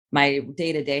my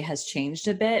day-to-day has changed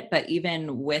a bit, but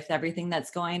even with everything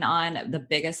that's going on, the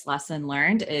biggest lesson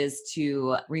learned is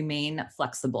to remain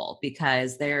flexible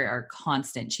because there are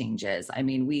constant changes. I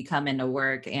mean, we come into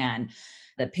work and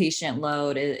the patient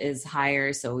load is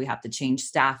higher, so we have to change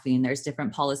staffing. There's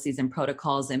different policies and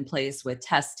protocols in place with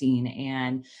testing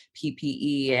and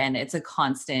PPE, and it's a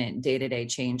constant day-to-day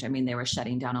change. I mean, they were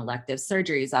shutting down elective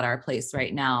surgeries at our place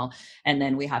right now, and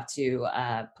then we have to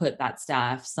put that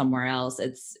staff somewhere else.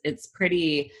 It's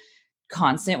pretty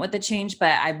constant with the change,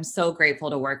 but I'm so grateful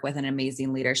to work with an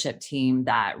amazing leadership team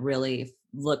that really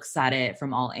looks at it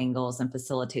from all angles and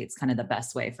facilitates kind of the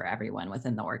best way for everyone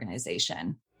within the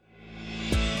organization.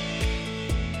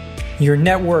 Your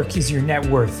network is your net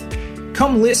worth.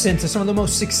 Come listen to some of the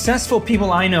most successful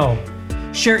people I know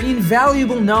share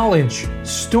invaluable knowledge,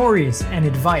 stories, and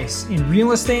advice in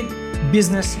real estate,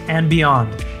 business, and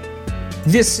beyond.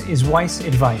 This is Weiss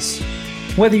Advice.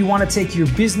 Whether you want to take your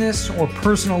business or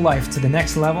personal life to the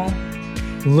next level,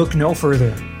 look no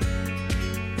further.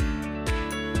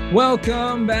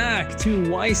 Welcome back to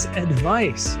Weiss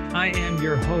Advice. I am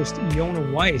your host,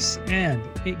 Yona Weiss, and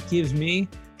it gives me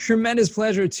tremendous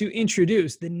pleasure to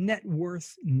introduce the net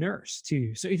worth nurse to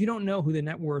you. So if you don't know who the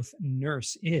net worth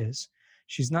nurse is,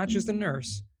 she's not just a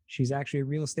nurse. She's actually a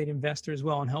real estate investor as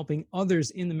well and helping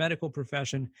others in the medical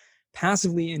profession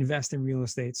passively invest in real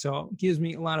estate. So it gives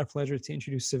me a lot of pleasure to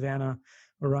introduce Savannah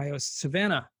Arroyo.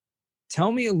 Savannah,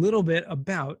 tell me a little bit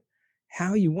about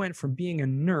how you went from being a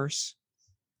nurse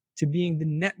to being the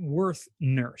net worth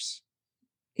nurse.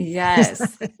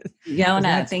 Yes.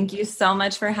 Yona, thank you so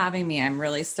much for having me. I'm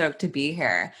really stoked to be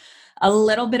here. A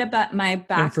little bit about my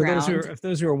background. And for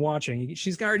those who are watching,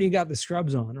 she's already got the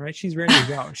scrubs on, right? She's ready to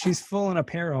go. She's full in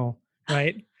apparel,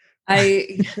 right?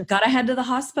 I got to head to the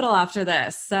hospital after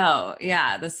this. So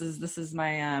yeah, this is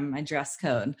my, my dress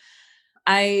code.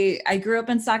 I grew up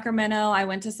in Sacramento. I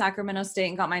went to Sacramento State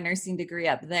and got my nursing degree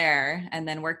up there, and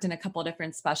then worked in a couple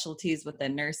different specialties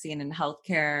within nursing and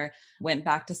healthcare, went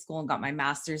back to school and got my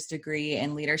master's degree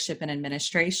in leadership and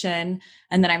administration.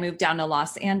 And then I moved down to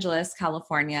Los Angeles,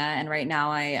 California. And right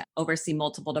now I oversee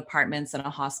multiple departments in a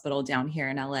hospital down here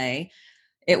in LA.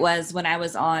 It was when I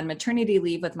was on maternity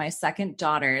leave with my second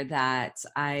daughter that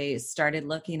I started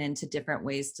looking into different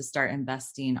ways to start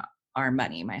investing our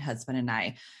money, my husband and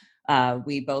I.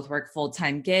 We both work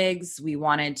full-time gigs. We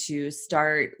wanted to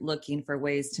start looking for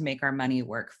ways to make our money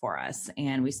work for us.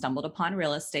 And we stumbled upon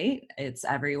real estate. It's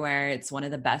everywhere. It's one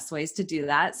of the best ways to do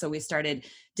that. So we started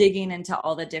digging into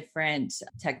all the different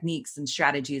techniques and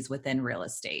strategies within real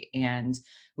estate. And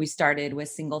we started with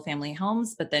single family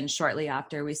homes, but then shortly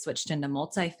after we switched into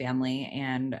multifamily.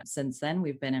 And since then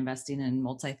we've been investing in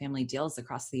multifamily deals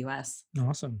across the US.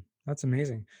 Awesome. That's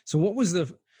amazing. So what was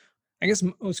the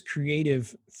most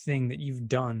creative thing that you've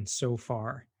done so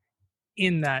far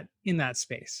in that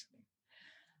space?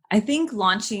 I think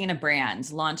launching a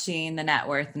brand, launching the Net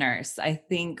Worth Nurse. I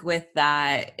think with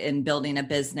that in building a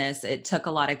business, it took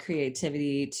a lot of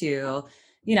creativity to,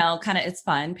 it's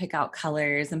fun, pick out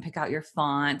colors and pick out your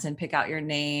font and pick out your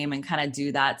name and kind of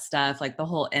do that stuff, like the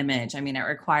whole image. I mean, it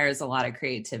requires a lot of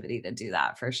creativity to do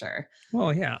that for sure.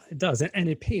 Well, yeah, it does. And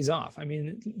it pays off. I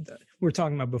mean, we were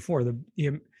talking about before,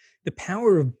 the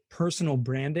power of personal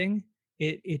branding,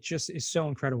 it just is so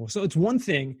incredible. So it's one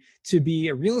thing to be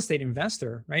a real estate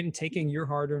investor, right? And taking your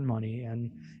hard-earned money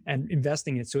and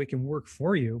investing it so it can work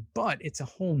for you. But it's a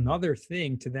whole nother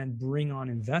thing to then bring on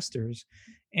investors.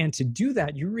 And to do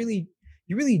that, you really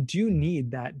do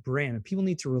need that brand. People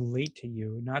need to relate to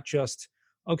you, not just,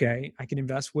 okay, I can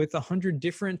invest with 100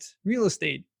 different real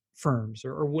estate firms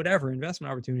or whatever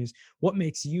investment opportunities. What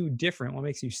makes you different? What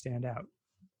makes you stand out?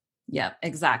 Yeah,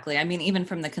 exactly. I mean, even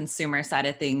from the consumer side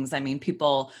of things, I mean,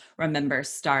 people remember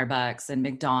Starbucks and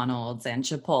McDonald's and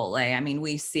Chipotle. I mean,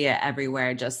 we see it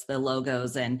everywhere, just the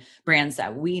logos and brands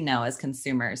that we know as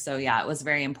consumers. So yeah, it was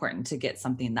very important to get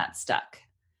something that stuck.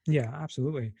 Yeah,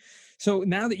 absolutely. So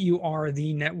now that you are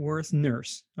the net worth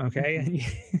nurse, okay,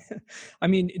 I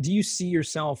mean, do you see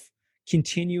yourself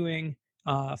continuing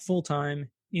full-time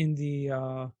in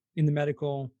the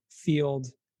medical field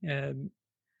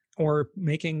or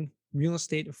making real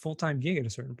estate a full-time gig at a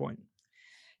certain point?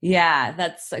 Yeah,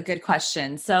 that's a good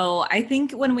question. So I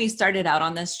think when we started out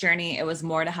on this journey, it was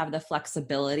more to have the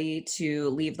flexibility to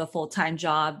leave the full-time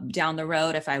job down the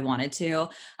road if I wanted to.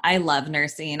 I love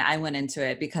nursing. I went into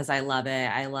it because I love it.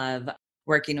 I love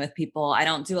working with people. I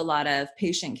don't do a lot of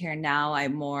patient care now.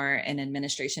 I'm more in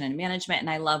administration and management, and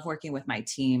I love working with my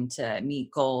team to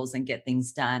meet goals and get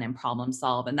things done and problem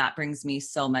solve. And that brings me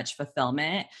so much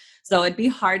fulfillment. So it'd be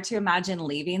hard to imagine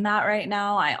leaving that right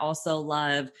now. I also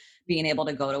love being able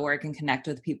to go to work and connect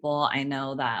with people. I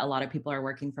know that a lot of people are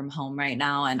working from home right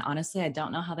now. And honestly, I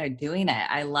don't know how they're doing it.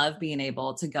 I love being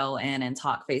able to go in and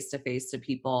talk face to face to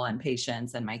people and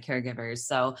patients and my caregivers.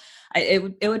 So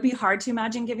it would be hard to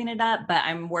imagine giving it up, but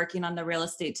I'm working on the real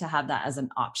estate to have that as an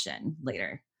option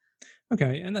later.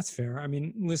 Okay, and that's fair. I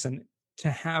mean, listen, to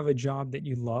have a job that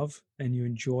you love and you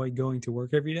enjoy going to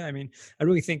work every day, I mean, I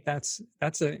really think that's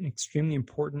an extremely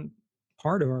important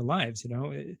part of our lives.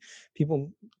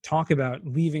 People talk about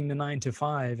leaving the 9 to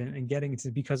 5 and getting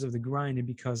to because of the grind and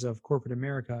because of corporate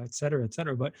America, et cetera.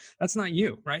 But that's not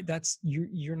you, right? That's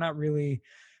you're not really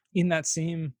in that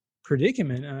same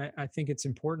predicament. And I think it's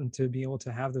important to be able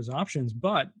to have those options.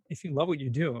 But if you love what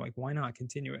you do, like, why not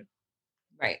continue it?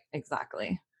 Right.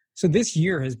 Exactly. So this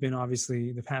year has been,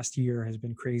 obviously, the past year has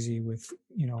been crazy with,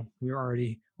 we're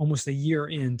already almost a year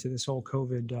into this whole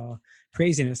COVID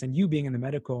craziness, and you being in the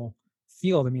medical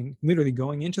field, I mean, literally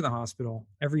going into the hospital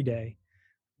every day.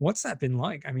 What's that been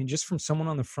like? I mean, just from someone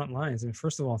on the front lines. And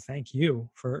first of all, thank you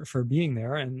for being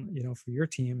there and, for your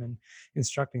team and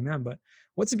instructing them. But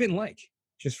what's it been like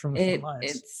just from the front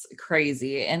lines? It's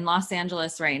crazy. In Los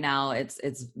Angeles right now, it's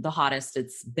the hottest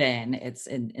it's been. It's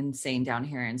insane down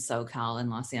here in SoCal in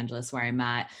Los Angeles where I'm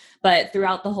at. But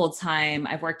throughout the whole time,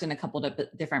 I've worked in a couple of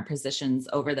different positions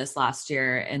over this last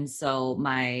year. And so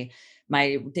my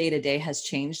day-to-day has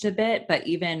changed a bit, but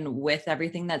even with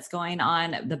everything that's going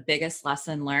on, the biggest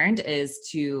lesson learned is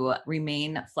to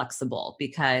remain flexible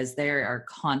because there are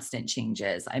constant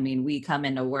changes. I mean, we come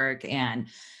into work and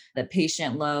the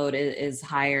patient load is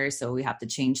higher, so we have to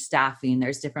change staffing.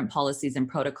 There's different policies and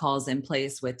protocols in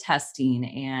place with testing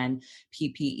and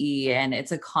PPE, and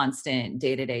it's a constant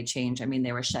day-to-day change. I mean,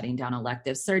 they were shutting down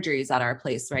elective surgeries at our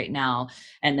place right now,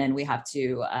 and then we have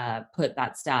to put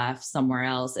that staff somewhere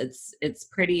else. It's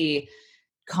pretty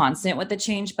constant with the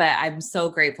change, but I'm so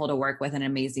grateful to work with an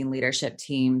amazing leadership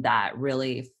team that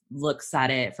really looks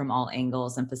at it from all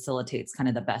angles and facilitates kind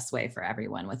of the best way for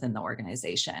everyone within the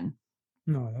organization.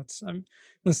 No,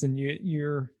 listen,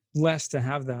 you're blessed to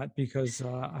have that because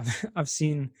I've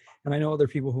seen, and I know other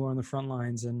people who are on the front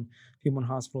lines and people in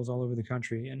hospitals all over the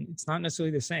country, and it's not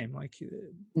necessarily the same, like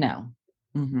No.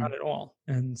 Mm-hmm. not at all.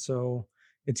 And so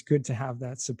it's good to have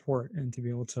that support and to be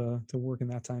able to work in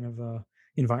that kind of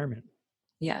environment.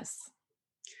 Yes.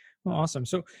 Well, awesome.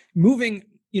 So moving,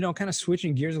 kind of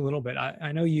switching gears a little bit.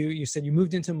 I know you said you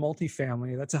moved into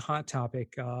multifamily. That's a hot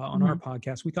topic on our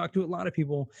podcast. We talked to a lot of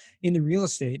people in the real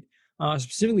estate,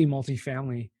 specifically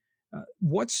multifamily.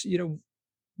 What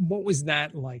was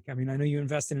that like? I mean, I know you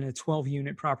invested in a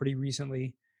 12-unit property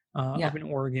recently Yeah. up in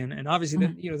Oregon, and obviously,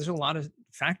 there's a lot of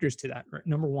factors to that. Right?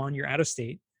 Number one, you're out of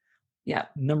state. Yeah.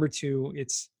 Number two,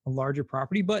 it's a larger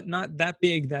property, but not that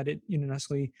big that it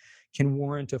necessarily can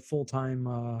warrant a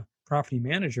full-time property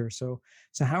manager. So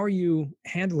how are you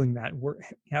handling that? We're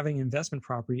having investment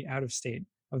property out of state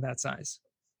of that size.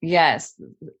 Yes.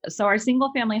 So our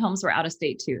single family homes were out of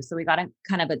state too. So we got a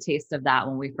kind of a taste of that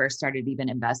when we first started even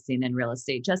investing in real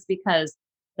estate, just because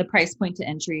the price point to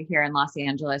entry here in Los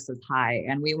Angeles is high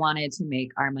and we wanted to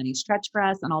make our money stretch for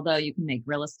us. And although you can make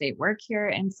real estate work here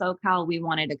in SoCal, we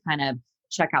wanted to kind of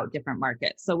check out different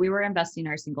markets. So we were investing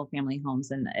our single family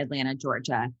homes in Atlanta,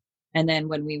 Georgia. And then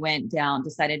when we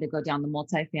decided to go down the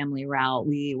multifamily route,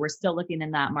 we were still looking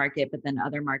in that market, but then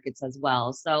other markets as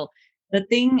well. So the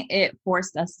thing it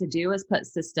forced us to do is put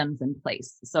systems in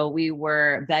place. So we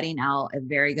were vetting out a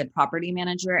very good property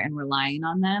manager and relying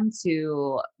on them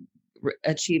to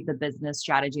achieve the business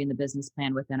strategy and the business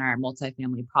plan within our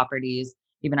multifamily properties,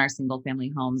 even our single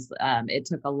family homes. It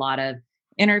took a lot of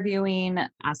interviewing,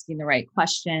 asking the right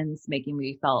questions, making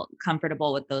me felt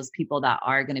comfortable with those people that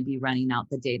are going to be running out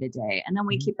the day to day. And then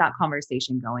we keep that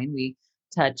conversation going. We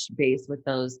touch base with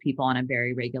those people on a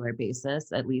very regular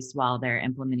basis, at least while they're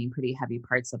implementing pretty heavy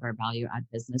parts of our value add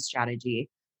business strategy.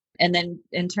 And then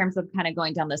in terms of kind of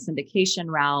going down the syndication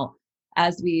route,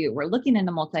 as we were looking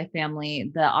into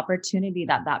multifamily, the opportunity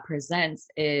that presents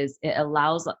is it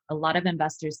allows a lot of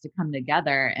investors to come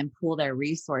together and pool their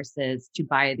resources to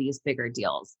buy these bigger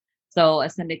deals. So a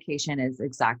syndication is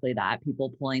exactly that,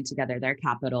 people pulling together their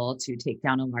capital to take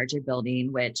down a larger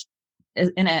building, which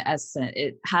in essence,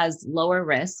 it has lower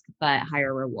risk, but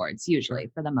higher rewards,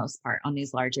 usually for the most part on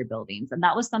these larger buildings. And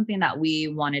that was something that we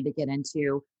wanted to get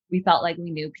into. We felt like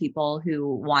we knew people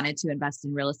who wanted to invest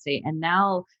in real estate. And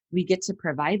now we get to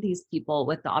provide these people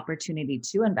with the opportunity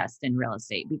to invest in real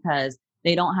estate because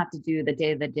they don't have to do the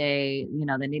day-to-day, the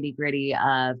nitty-gritty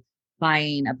of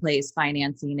buying a place,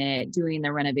 financing it, doing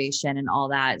the renovation and all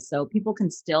that. So people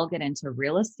can still get into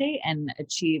real estate and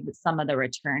achieve some of the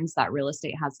returns that real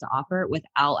estate has to offer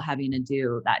without having to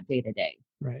do that day-to-day.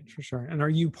 Right, for sure. And are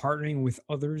you partnering with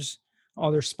others,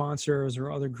 other sponsors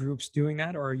or other groups doing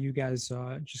that, or are you guys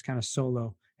just kind of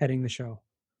solo heading the show?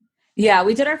 Yeah,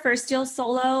 we did our first deal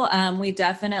solo. We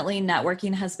definitely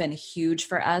networking has been huge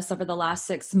for us over the last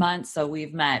 6 months. So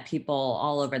we've met people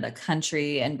all over the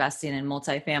country investing in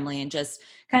multifamily and just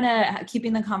kind of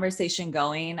keeping the conversation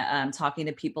going, talking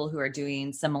to people who are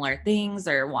doing similar things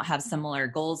or have similar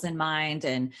goals in mind,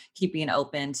 and keeping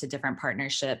open to different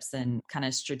partnerships and kind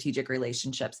of strategic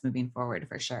relationships moving forward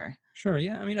for sure. Sure.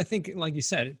 Yeah. I mean, I think, like you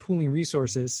said, pooling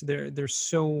resources. There's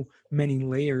so many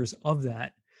layers of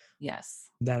that. Yes.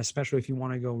 That especially if you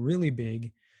want to go really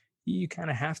big, you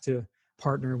kind of have to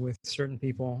partner with certain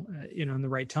people, in the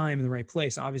right time, in the right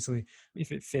place. Obviously,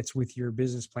 if it fits with your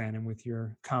business plan and with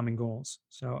your common goals.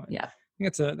 So I Yeah.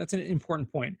 think that's an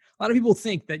important point. A lot of people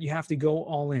think that you have to go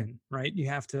all in, right? You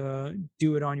have to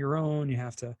do it on your own. You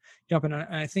have to jump in.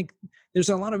 I think there's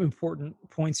a lot of important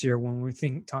points here when we're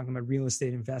talking about real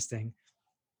estate investing.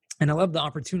 And I love the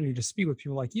opportunity to speak with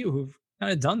people like you who've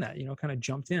kind of done that, kind of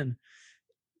jumped in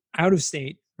out of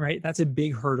state, right? That's a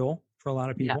big hurdle for a lot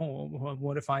of Yeah. people.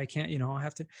 What if I can't,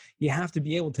 you have to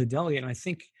be able to delegate. And I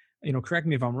think, correct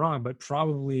me if I'm wrong, but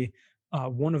probably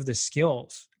one of the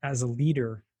skills as a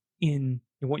leader in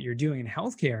what you're doing in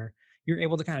healthcare, you're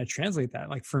able to kind of translate that.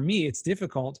 Like for me, it's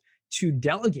difficult to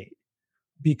delegate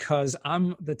because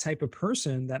I'm the type of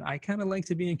person that I kind of like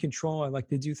to be in control. I like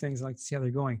to do things, I like to see how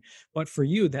they're going. But for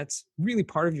you, that's really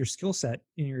part of your skill set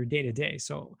in your day to day.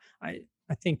 So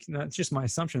I think that's just my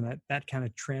assumption that that kind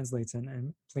of translates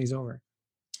and plays over.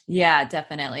 Yeah,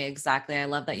 definitely. Exactly. I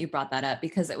love that you brought that up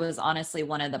because it was honestly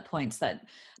one of the points that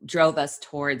drove us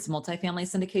towards multifamily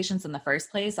syndications in the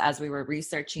first place. As we were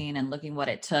researching and looking what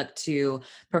it took to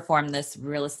perform this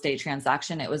real estate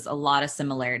transaction, it was a lot of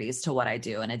similarities to what I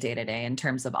do in a day to day in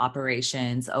terms of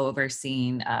operations,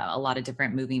 overseeing a lot of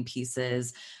different moving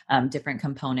pieces, different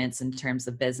components in terms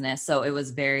of business. So it was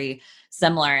very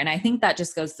similar. And I think that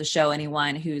just goes to show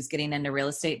anyone who's getting into real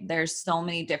estate, there's so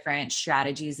many different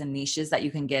strategies and niches that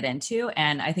you can get into.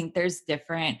 And I think there's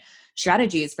different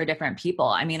strategies for different people.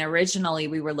 I mean, originally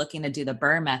we were looking to do the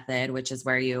BRRRR method, which is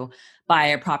where you buy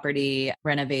a property,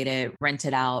 renovate it, rent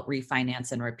it out,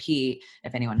 refinance and repeat,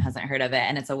 if anyone hasn't heard of it.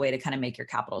 And it's a way to kind of make your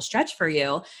capital stretch for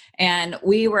you. And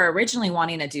we were originally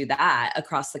wanting to do that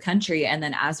across the country. And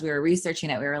then as we were researching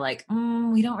it, we were like,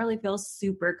 we don't really feel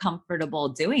super comfortable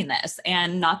doing this.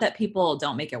 And not that people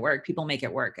don't make it work, people make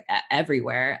it work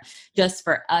everywhere. Just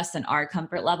for us and our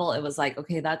comfort level, it was like,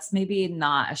 okay, that's maybe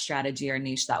not a strategy or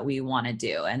niche that we want to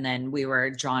do. And then we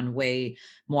were drawn way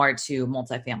more to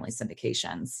multifamily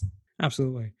syndications.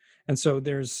 Absolutely. And so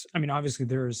I mean, obviously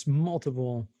there's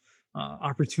multiple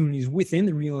opportunities within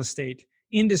the real estate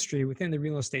industry, within the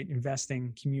real estate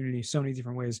investing community, so many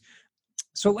different ways.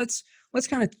 So let's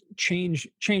kind of change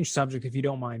subject if you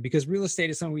don't mind, because real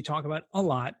estate is something we talk about a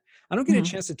lot. I don't get a Mhm.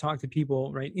 chance to talk to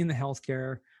people right in the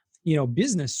healthcare,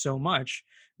 business so much,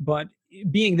 but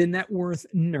being the net worth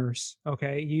nurse,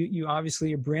 okay, you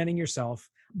obviously are branding yourself.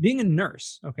 Being a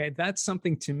nurse, okay, that's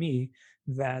something to me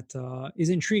that is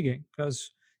intriguing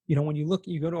because when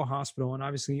you go to a hospital and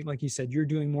obviously, like you said, you're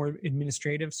doing more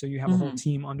administrative, so you have a whole Mhm.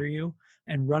 team under you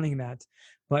and running that,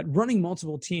 but running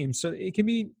multiple teams, so it can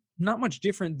be not much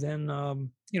different than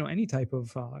any type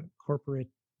of corporate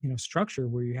structure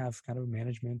where you have kind of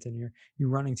management and you're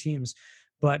running teams.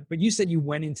 But you said you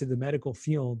went into the medical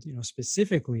field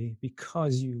specifically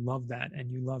because you love that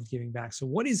and you love giving back. So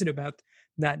what is it about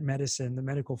that medicine, the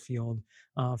medical field,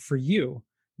 for you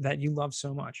that you love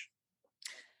so much?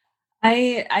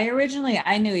 I originally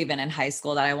I knew even in high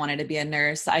school that I wanted to be a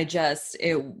nurse.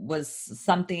 It was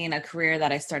something, a career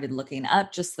that I started looking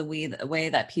up, just the way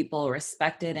that people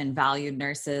respected and valued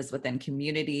nurses within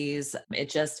communities.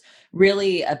 It just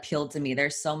really appealed to me.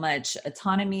 There's so much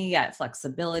autonomy yet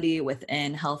flexibility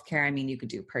within healthcare. I mean, you could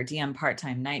do per diem,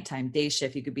 part-time, nighttime, day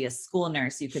shift. You could be a school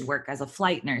nurse, you could work as a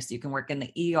flight nurse, you can work in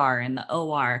the ER and the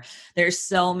OR. There's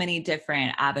so many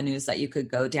different avenues that you could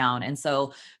go down. And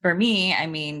so for me, I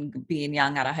mean, being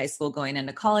young out of high school, going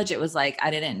into college, it was like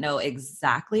I didn't know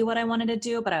exactly what I wanted to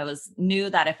do, but I was knew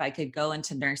that if I could go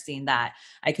into nursing, that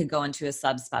I could go into a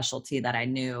subspecialty that I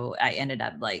knew I ended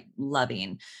up like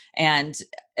loving. And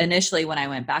initially, when I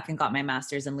went back and got my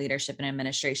master's in leadership and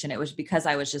administration, it was because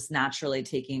I was just naturally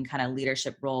taking kind of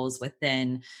leadership roles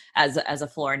within as a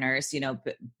floor nurse,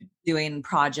 doing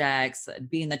projects,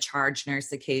 being the charge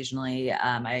nurse occasionally.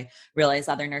 I realized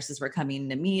other nurses were coming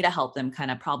to me to help them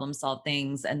kind of problem solve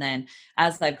things. And then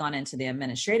as I've gone into the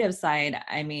administrative side,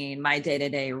 I mean, my day to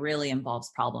day really involves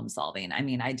problem solving. I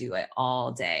mean, I do it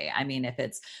all day. I mean, if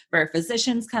it's for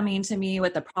physicians coming to me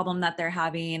with a problem that they're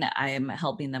having, I'm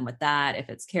helping them with that. If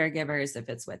it's caregivers, if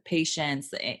it's with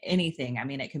patients, anything. I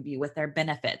mean, it could be with their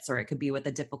benefits, or it could be with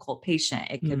a difficult patient.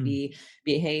 It could Mm. be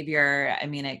behavior. I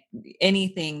mean,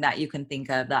 anything that you can think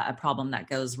of, that a problem that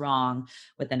goes wrong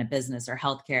within a business or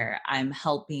healthcare, I'm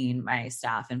helping my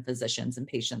staff and physicians and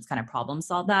patients kind of problem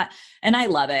solve that. And I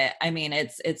love it. I mean,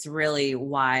 it's really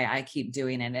why I keep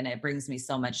doing it, and it brings me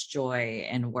so much joy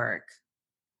in work.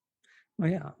 Oh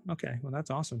yeah. Okay. Well,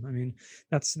 that's awesome. I mean,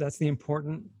 that's the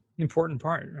important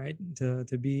part, right? To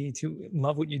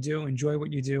love what you do, enjoy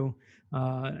what you do,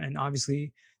 and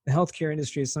obviously, the healthcare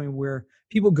industry is something where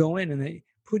people go in and they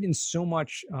put in so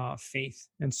much faith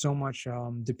and so much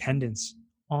dependence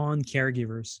on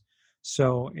caregivers.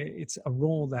 So it's a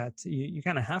role that you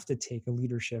kind of have to take a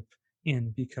leadership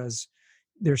in, because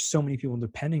there's so many people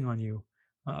depending on you,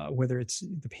 whether it's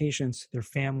the patients, their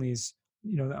families.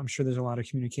 I'm sure there's a lot of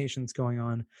communications going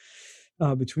on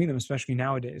between them, especially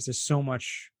nowadays. There's so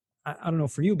much. I don't know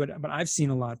for you, but I've seen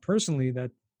a lot personally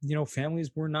that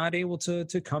families were not able to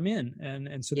come in,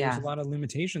 and so there was a Yeah. lot of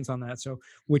limitations on that. So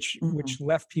which Hmm.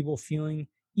 left people feeling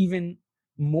even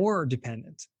more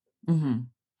dependent. Hmm.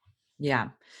 Yeah.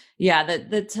 Yeah.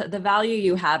 The value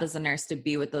you have as a nurse to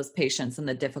be with those patients in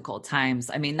the difficult times.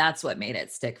 I mean, that's what made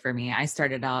it stick for me. I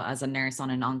started out as a nurse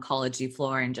on an oncology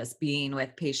floor, and just being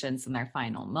with patients in their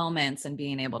final moments and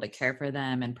being able to care for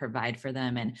them and provide for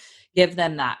them and give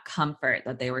them that comfort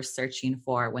that they were searching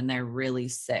for when they're really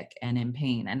sick and in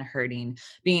pain and hurting.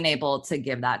 Being able to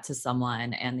give that to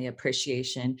someone, and the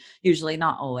appreciation, usually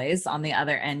not always on the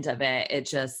other end of it,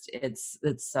 it's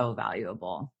so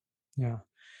valuable. Yeah.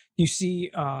 You see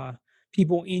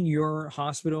people in your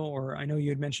hospital, or I know you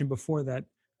had mentioned before that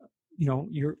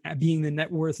you're being the net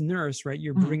worth nurse, right?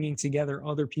 You're Mhm. bringing together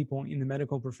other people in the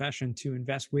medical profession to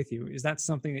invest with you. Is that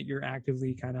something that you're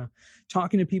actively kind of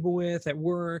talking to people with at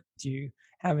work? Do you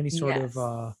have any sort of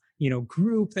Yes.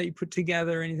 group that you put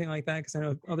together, anything like that? Because I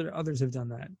know others have done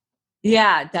that.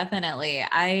 Yeah, definitely.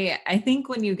 I think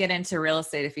when you get into real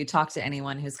estate, if you talk to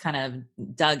anyone who's kind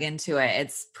of dug into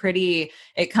it,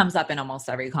 it comes up in almost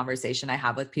every conversation I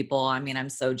have with people. I mean, I'm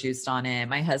so juiced on it.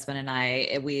 My husband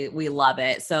and we love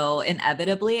it. So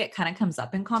inevitably it kind of comes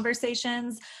up in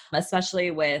conversations, especially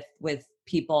with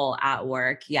people at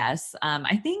work. Yes.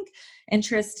 I think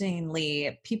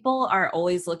interestingly, people are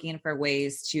always looking for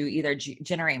ways to either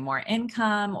generate more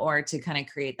income, or to kind of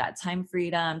create that time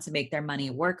freedom to make their money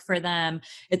work for them.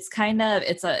 It's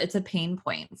a pain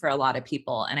point for a lot of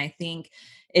people. And I think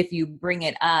if you bring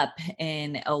it up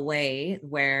in a way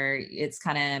where it's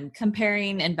kind of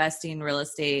comparing investing real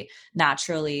estate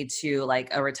naturally to like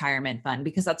a retirement fund,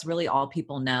 because that's really all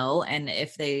people know. And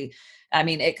if they I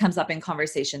mean, it comes up in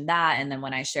conversation that, and then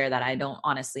when I share that I don't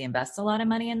honestly invest a lot of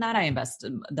money in that, I invest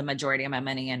the majority of my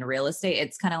money in real estate.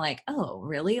 It's kind of like, oh,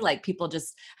 really? Like people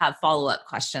just have follow up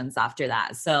questions after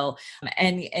that. So,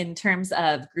 and in terms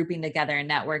of grouping together and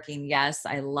networking, yes,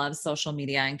 I love social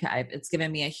media, and it's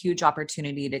given me a huge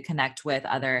opportunity to connect with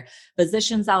other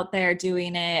physicians out there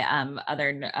doing it,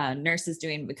 other nurses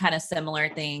doing kind of similar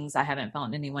things. I haven't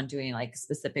found anyone doing like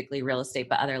specifically real estate,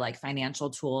 but other like financial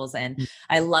tools. And Mm.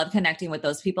 I love connecting with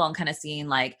those people and kind of seeing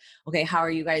like, okay, how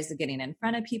are you guys getting in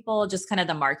front of people? Just kind of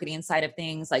the marketing side of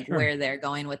things, like Sure. where they're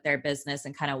going with their business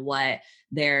and kind of what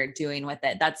they're doing with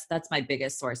it. That's my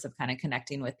biggest source of kind of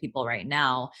connecting with people right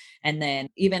now. And then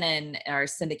even in our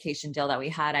syndication deal that we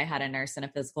had, I had a nurse and a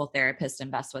physical therapist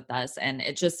invest with us. And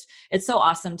it's so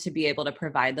awesome to be able to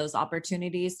provide those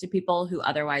opportunities to people who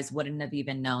otherwise wouldn't have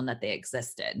even known that they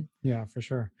existed. Yeah, for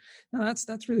sure. No,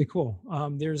 that's really cool.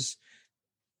 There's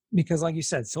Because like you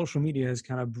said, social media has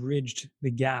kind of bridged the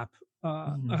gap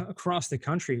Mhm. across the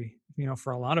country,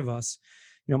 for a lot of us,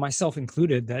 myself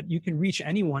included, that you can reach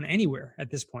anyone anywhere at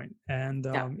this point. And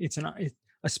Yeah.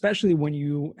 especially when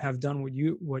you have done what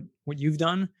you've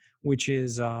done, which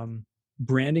is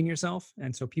branding yourself.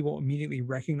 And so people immediately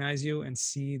recognize you and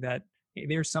see that, hey,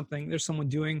 there's someone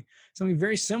doing something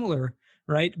very similar,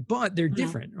 right? But they're Mhm.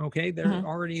 different. Okay. They're Mhm.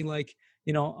 already like,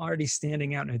 already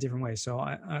standing out in a different way. So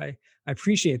I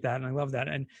appreciate that, and I love that.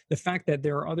 And the fact that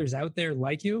there are others out there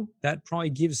like you, that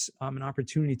probably gives an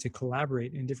opportunity to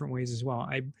collaborate in different ways as well.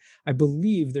 I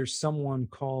believe there's someone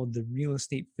called the real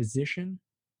estate physician.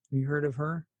 Have you heard of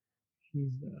her? She's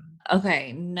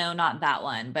Okay, no, not that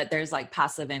one, but there's like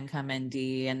passive income ND,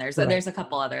 and right. there's a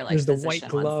couple other like There's the White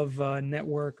physician ones. Glove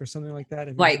Network or something like that. Have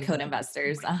you White heard of coat that?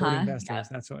 investors. White Coat Yeah. Investors.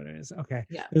 That's what it is. Okay.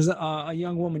 Yeah. There's a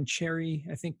young woman, Cherry.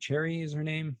 I think Cherry is her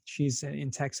name. She's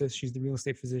in Texas. She's the real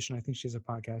estate physician. I think she has a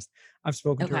podcast. I've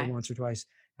spoken to her Okay. once or twice.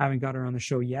 Haven't got her on the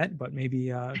show yet, but maybe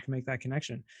can make that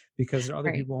connection because there are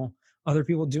Right. other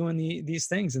people doing these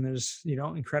things, and there's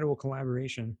incredible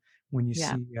collaboration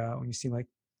Yeah. when you see like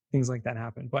things like that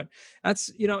happen. But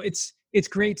that's it's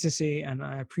great to see, and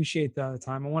I appreciate the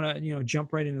time. I want to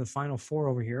jump right into the final four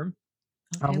over here,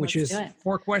 Okay, which let's do is it.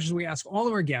 four questions we ask all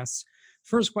of our guests.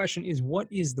 First question is,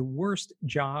 what is the worst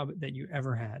job that you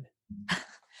ever had?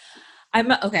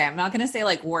 I'm okay. I'm not going to say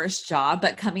like worst job,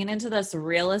 but coming into this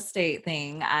real estate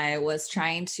thing, I was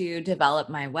trying to develop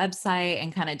my website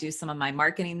and kind of do some of my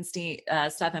marketing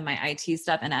stuff and my IT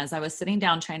stuff. And as I was sitting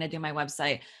down trying to do my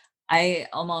website, I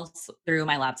almost threw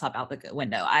my laptop out the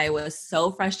window. I was so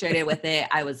frustrated with it.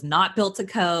 I was not built to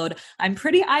code. I'm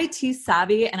pretty IT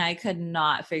savvy and I could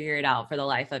not figure it out for the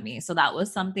life of me. So that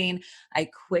was something I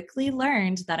quickly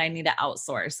learned that I need to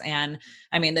outsource. And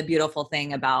I mean, the beautiful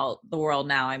thing about the world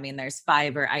now, I mean, there's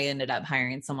Fiverr. I ended up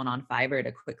hiring someone on Fiverr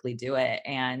to quickly do it.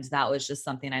 And that was just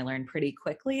something I learned pretty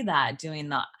quickly, that doing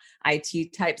the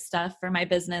IT type stuff for my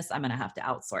business, I'm going to have to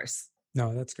outsource.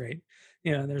 No, that's great.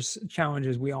 There's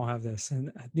challenges. We all have this,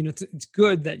 and it's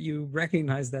good that you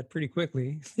recognize that pretty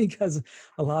quickly because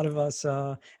a lot of us,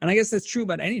 and I guess that's true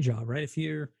about any job, right? If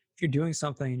you're doing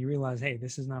something and you realize, hey,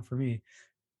 this is not for me,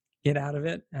 get out of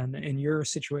it, and in your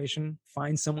situation,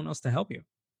 find someone else to help you.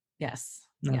 Yes.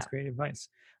 That's Yeah. great advice.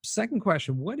 Second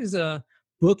question: what is a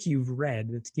book you've read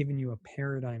that's given you a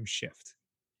paradigm shift?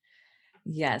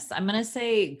 Yes, I'm going to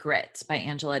say Grit by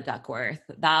Angela Duckworth.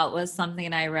 That was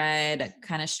something I read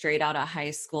kind of straight out of high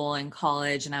school and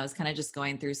college. And I was kind of just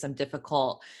going through some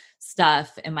difficult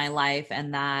stuff in my life.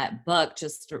 And that book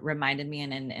just reminded me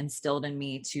and instilled in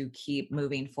me to keep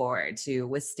moving forward, to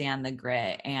withstand the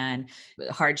grit. And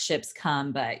hardships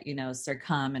come, but,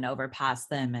 succumb and overpass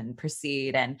them and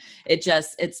proceed. And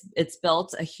it's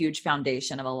built a huge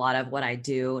foundation of a lot of what I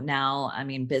do now. I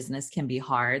mean, business can be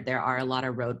hard. There are a lot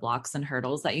of roadblocks and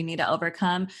hurdles that you need to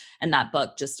overcome. And that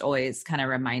book just always kind of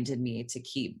reminded me to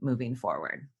keep moving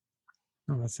forward.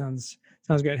 Oh, that sounds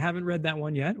good. Haven't read that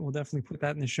one yet. We'll definitely put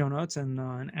that in the show notes and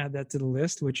add that to the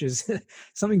list, which is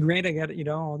something great. I get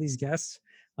all these guests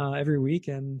every week,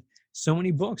 and so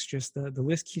many books. Just the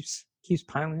list keeps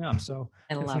piling up. So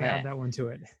I love definitely add it. that one to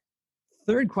it.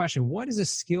 Third question: what is a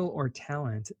skill or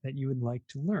talent that you would like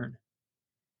to learn?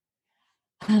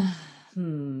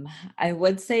 Hmm. I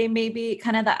would say maybe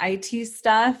kind of the IT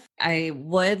stuff. I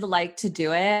would like to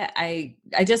do it. I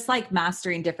just like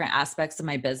mastering different aspects of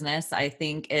my business. I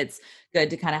think it's good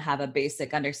to kind of have a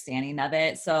basic understanding of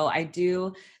it. So I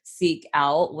do seek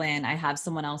out when I have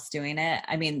someone else doing it.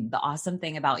 I mean, the awesome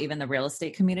thing about even the real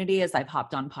estate community is I've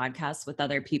hopped on podcasts with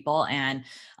other people, and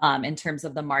in terms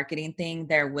of the marketing thing,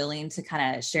 they're willing to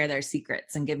kind of share their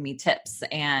secrets and give me tips.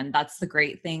 And that's the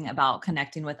great thing about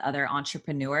connecting with other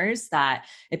entrepreneurs, that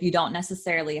if you don't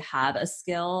necessarily have a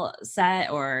skill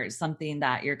set or something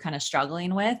that you're kind of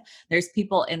struggling with, there's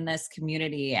people in this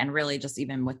community, and really just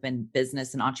even within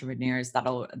business and entrepreneurs,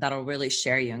 that'll really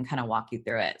share you and kind of walk you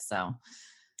through it. So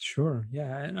Sure.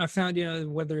 Yeah. And I found,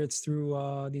 whether it's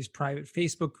through these private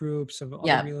Facebook groups of other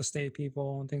yeah. real estate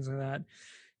people and things like that,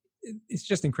 it's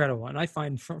just incredible. And I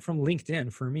find from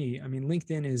LinkedIn, for me, I mean,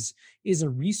 LinkedIn is a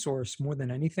resource more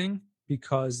than anything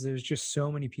because there's just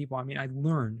so many people. I mean, I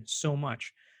learn so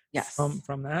much Yes.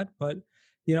 from that, but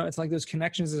it's like those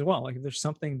connections as well. Like if there's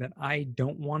something that I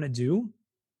don't want to do,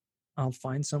 I'll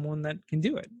find someone that can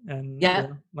do it. And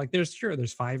Yep. like there's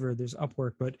Fiverr, there's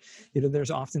Upwork, but there's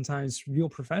oftentimes real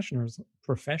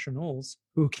professionals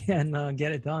who can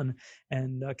get it done,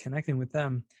 and connecting with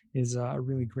them is a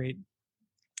really great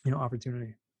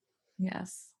opportunity.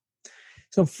 Yes.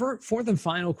 So fourth and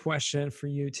final question for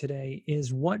you today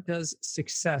is, what does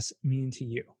success mean to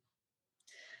you?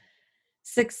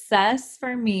 Success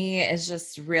for me is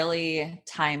just really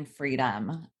time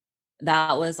freedom.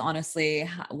 That was honestly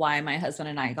why my husband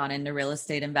and I got into real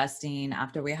estate investing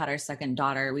after we had our second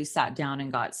daughter. We sat down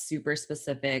and got super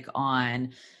specific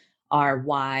on our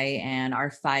why and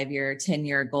our 5-year,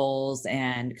 10-year goals,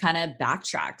 and kind of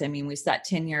backtracked. I mean, we set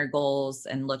 10-year goals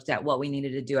and looked at what we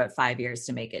needed to do at 5 years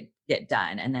to make it get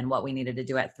done, and then what we needed to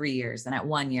do at 3 years and at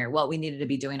 1 year, what we needed to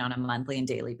be doing on a monthly and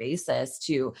daily basis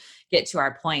to get to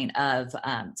our point of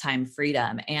time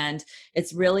freedom. And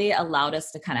it's really allowed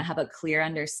us to kind of have a clear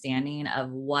understanding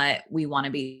of what we want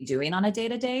to be doing on a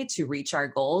day-to-day to reach our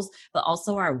goals, but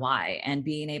also our why, and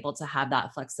being able to have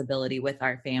that flexibility with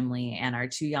our family and our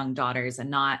 2 young daughters, and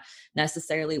not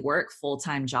necessarily work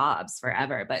full-time jobs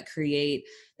forever, but create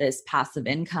this passive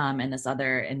income and this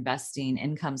other investing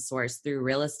income source through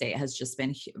real estate has just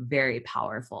been very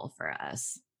powerful for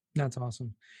us. That's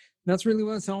awesome. That's really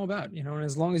what it's all about, you know, and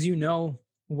as long as you know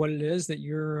what it is that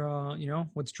you're, you know,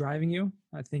 what's driving you,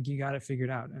 I think you got it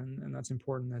figured out. And that's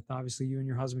important, that obviously you and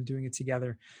your husband doing it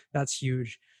together, that's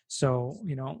huge. So,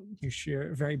 you know,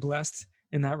 you're very blessed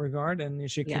in that regard, and you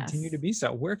should continue to be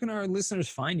so. Where can our listeners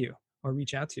find you or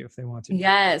reach out to you if they want to?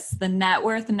 Yes, the Net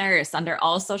Worth Nurse under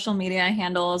all social media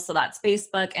handles. So that's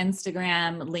Facebook,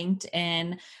 Instagram,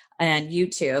 LinkedIn, and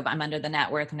YouTube. I'm under the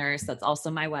Net Worth Nurse. That's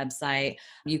also my website.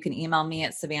 You can email me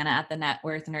at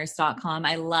savannah@thenetworthnurse.com.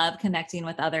 I love connecting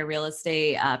with other real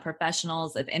estate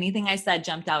professionals. If anything I said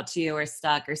jumped out to you or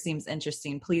stuck or seems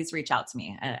interesting, please reach out to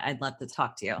me. I'd love to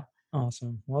talk to you.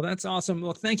 Awesome. Well, that's awesome.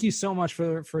 Well, thank you so much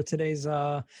for today's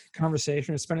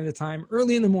conversation, and spending the time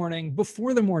early in the morning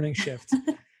before the morning shift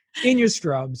in your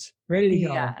scrubs, ready to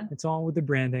go. Yeah. It's all with the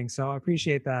branding. So I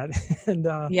appreciate that. And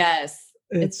yes,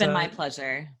 it's been my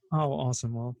pleasure. Oh,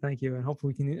 awesome. Well, thank you. And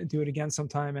hopefully we can do it again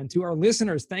sometime. And to our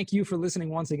listeners, thank you for listening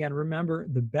once again. Remember,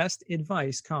 the best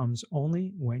advice comes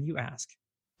only when you ask.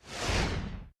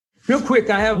 Real quick,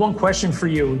 I have one question for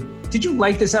you. Did you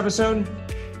like this episode?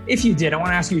 If you did, I want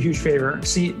to ask you a huge favor.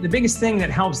 See, the biggest thing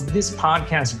that helps this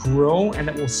podcast grow and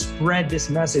that will spread this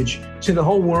message to the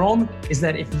whole world is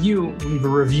that if you leave a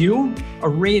review, a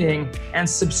rating, and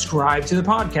subscribe to the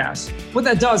podcast. What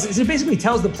that does is it basically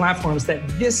tells the platforms that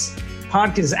this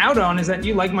podcast is out on is that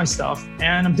you like my stuff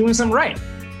and I'm doing something right.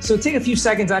 So take a few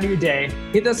seconds out of your day,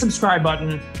 hit that subscribe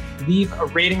button, leave a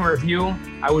rating or review.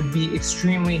 I would be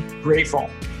extremely grateful.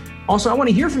 Also, I want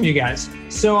to hear from you guys.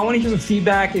 So I want to hear some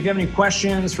feedback. If you have any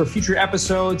questions for future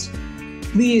episodes,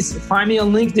 please find me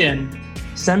on LinkedIn.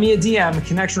 Send me a DM, a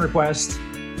connection request,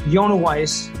 Yona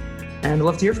Weiss, and I'd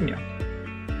love to hear from you.